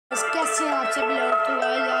Guys कैसे हैं आप सब लोग। तो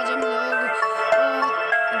गाइस आज हम लोग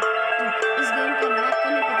इस गेम का नाम तो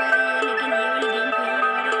नहीं पता है लेकिन ये वाली गेम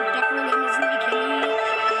खेलेंगे और टेक्नो गेम्स ने भी खेली हुई है।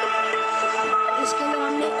 इसके अंदर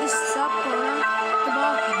हमने इस सब को ना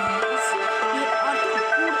तबाह करना है। ये अर्थ को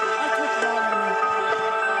तबाह करना है।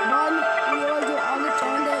 बाद में ये वाला जो आगे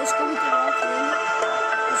चांद है इसको भी तबाह करेंगे।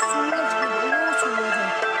 तो सूरज की वो सूरज है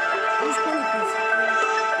उसको नहीं कर सकते।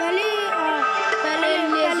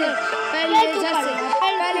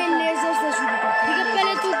 पहले लेजर से शुरू करते हैं। ठीक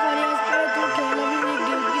है पहले तू खेल अभी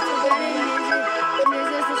गेम की से पहले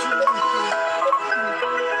लेजर से शुरू करते हैं।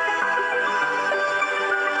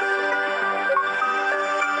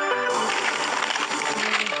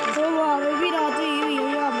 तो वहाँ पे भी रात हुई है,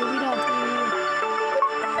 यहाँ पे भी रात हुई है।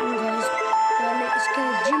 गाइस पहले इसके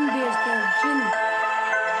जिन भेजते हैं जिन।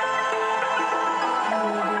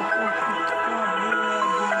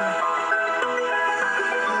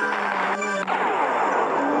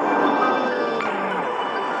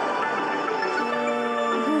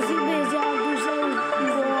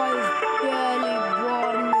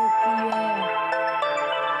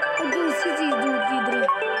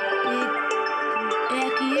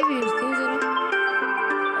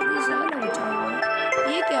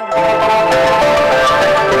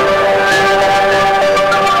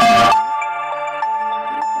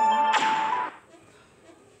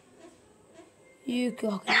 ये क्या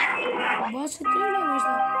बस इतना डैमेज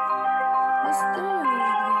था, बस इतना डैमेज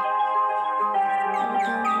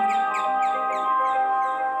दिया।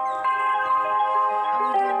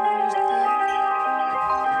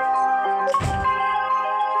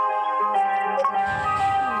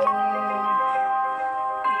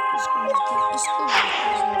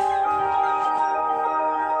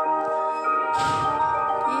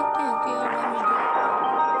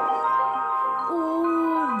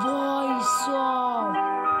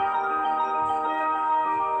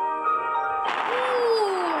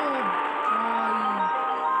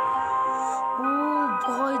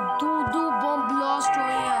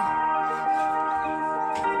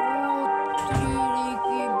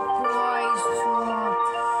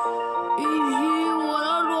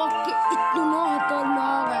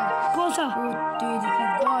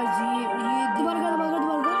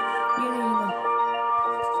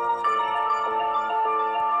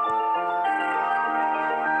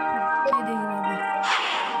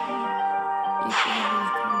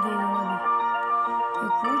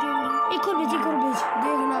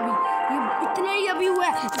 देखना भी ये इतना ही अभी हुआ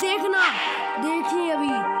है। देखना देखिए अभी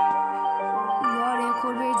यार एक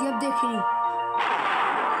और भेज अब देखिए।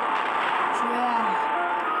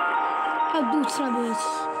 अब दूसरा भेज,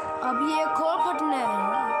 अब ये एक और फटना है।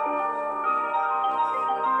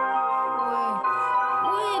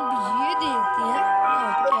 ये देखते हैं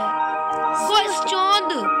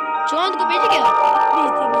चांद को भेज गया।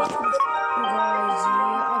 भेजते गाइस ये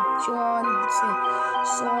अब चांद से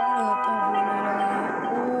सारे होता बोलने लगे।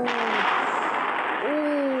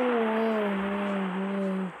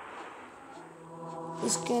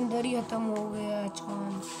 इसके अंदर ही खत्म हो गया है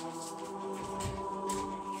चांद।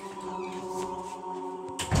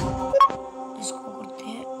 इसको करते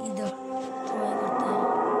हैं इधर ट्राई करते हैं।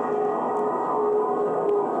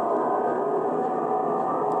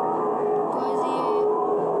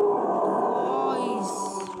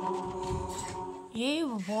 ये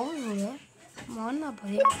बहुत बुरा मानना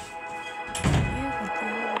पड़ेगा। ये करते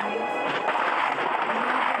हैं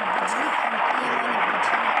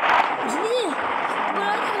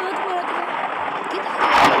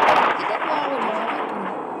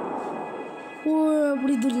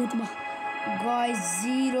बड़ी दुनिया तबाह। गाइस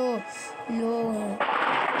 0 लोग हैं।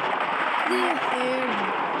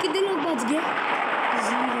 कितने लोग बच गए?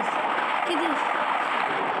 0 कितने?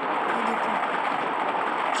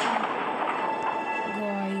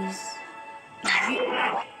 गाइस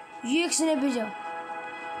ये किसने भेजा?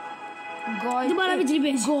 गाइस दोबारा बिजली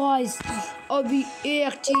भेज। गाइस अभी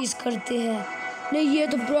एक चीज करते हैं। नहीं ये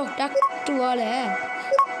तो प्रोटेक्ट वाला है,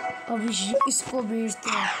 अभी इसको भेजते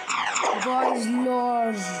हैं। गाइस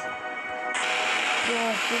लॉर्ड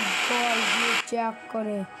गाइस ये चेक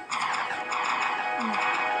करें।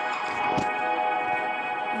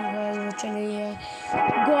 गाइस वो चलिए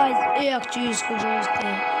गाइस एक चीज को भेजते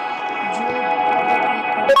हैं जो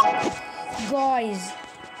गाइस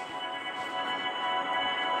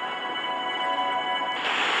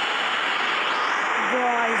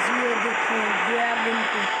ये देखिए ड्रैगन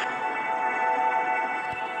को।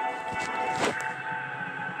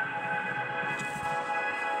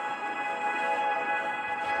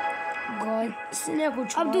 इसने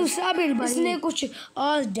कुछ अब दूसरा बिल इसने कुछ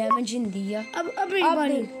और डैमेज दिया। अब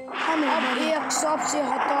एक सबसे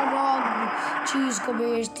खतरनाक चीज को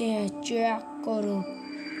बेचते हैं। चेक करो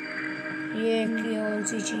ये कौन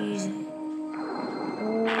सी चीज है।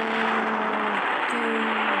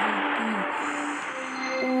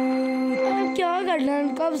 क्या करना है,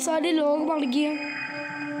 कब सारे लोग मर गए।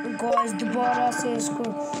 गाइस दोबारा से इसको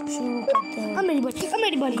शुरू करते हैं।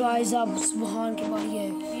 मेरी बारी गाइस, अब सुभान की बारी है।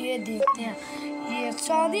 ये देखते हैं, ये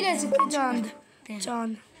चांद ही ले सकते। चांद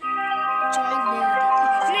चांद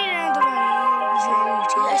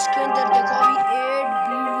इसके अंदर देखो अभी 8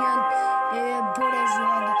 बिलियन बड़े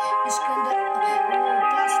ज्यादा। इसके अंदर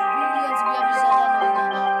 10 बिलियन भी अभी ज्यादा लोग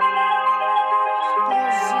हैं।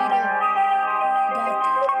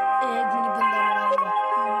 एक मिनट बंदा मरा हुआ।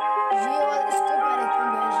 ये वाला इसको पहले तुम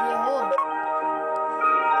भेजिए हो।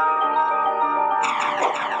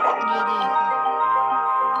 ये देखो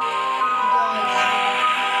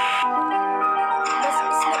बस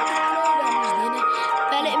इसने कितना डैमेज देना।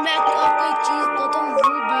 पहले मैं आपको एक चीज बताता हूँ, वो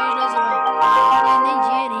भेजना जरा।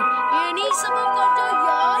 ये नहीं सब कर दो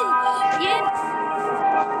यार।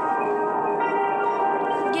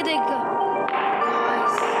 ये देखो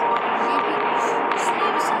गाइस, ये भी इसने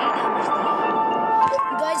भी सही डैमेज दिया।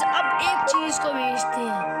 गाइस अब एक चीज को बेचते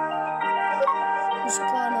हैं,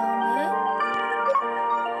 उसका नाम है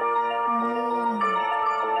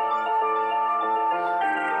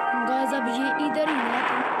गाइस। अब ये इधर ही है।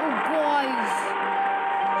 गाइस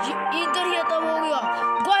ये इधर ही खत्म हो गया।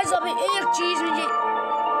 गाइस अब एक चीज मुझे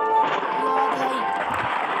याद आई।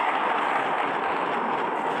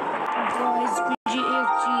 गाइस मुझे एक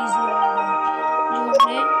चीज याद आई जो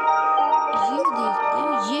हमने ये देखते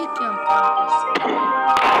हैं। ये क्या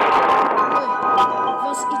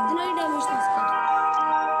बस इतना ही डैमेज था इसका।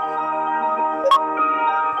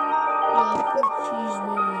 कुछ चीज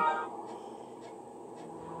नहीं।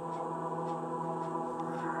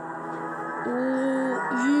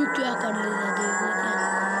 ये क्या कर लेगा, देखो क्या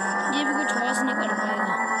ये भी कुछ खास नहीं कर पाएगा।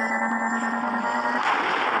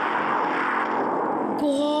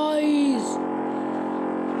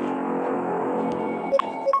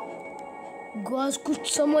 गाइस कुछ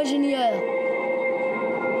समझ नहीं आया।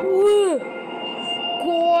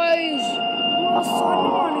 गाइस आसान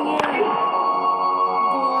बन गया।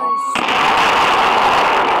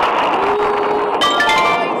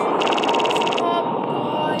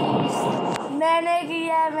 मैंने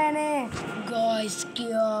किया है, मैंने। गाइस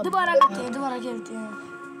क्या दोबारा खेलते हैं।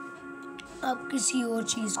 अब किसी और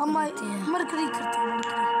चीज को करते हैं। मरकरी करते हैं।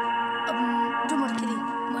 अब जो मरकरी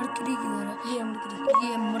किधर है? ये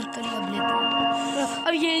मरकरी अब लेते हैं।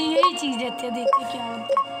 अब यही चीज लेते हैं, देखते क्या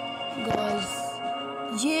होता है। गाइस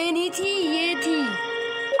ये नहीं थी, ये थी।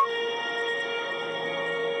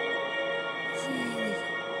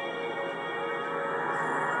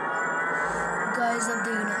 गाइस अब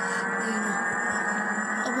देखना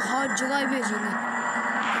अब हर जगह भेजेंगे।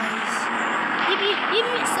 गाइस ये भी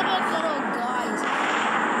सब करो गाइस।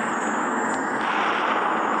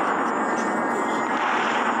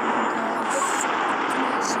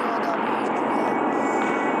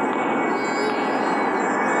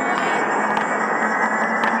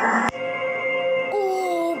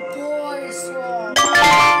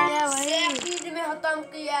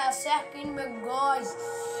 सेकंड में गाइस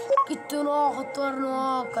कितना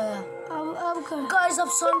खतरनाक है। अब गाइस अब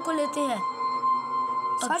सन को लेते हैं।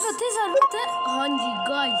 हाँ जी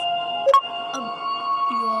गाइस, अब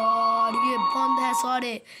यार ये बंद है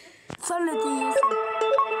सारे। सन लेते हैं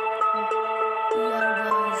यार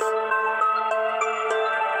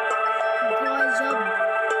गाइस अब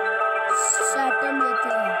सैटर्न लेते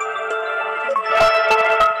हैं।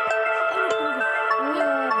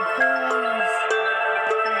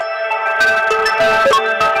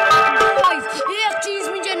 एक चीज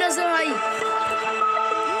मुझे नजर आई।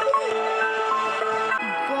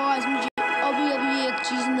 गाइस मुझे अभी एक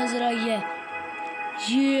चीज नजर आई है।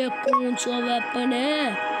 ये कौन सा वेपन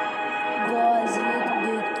है गाइस? ये तो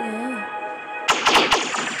देखते हैं।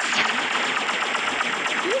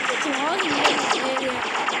 ये कुछ और ही है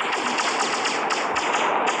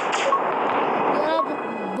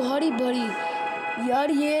यार, बड़ी यार।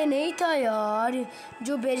 ये नहीं था यार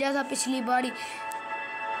जो भेजा था पिछली बारी।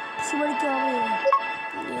 क्या है?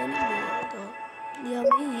 ये नहीं भेजा था, ये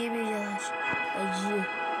हमने ये भेजा था। ये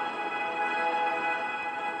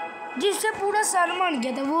जिससे पूरा सर मान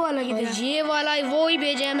गया था वो वाला। ये वाला वो ही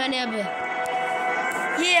भेजा है मैंने। अब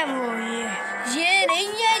ये नहीं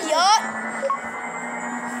है यार।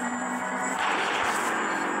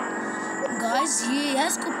 गाइस ये है,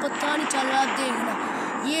 इसको पता नहीं चल रहा। देखना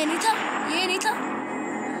ये नहीं था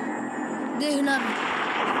देखना भी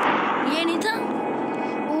ये नहीं था।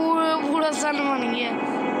 पूरा सन बन गया।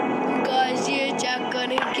 गाइस ये चेक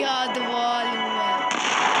करें क्या दवाल हुआ।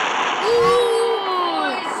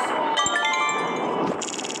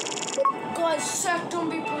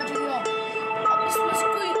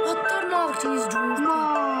 चीज़ ढूंढ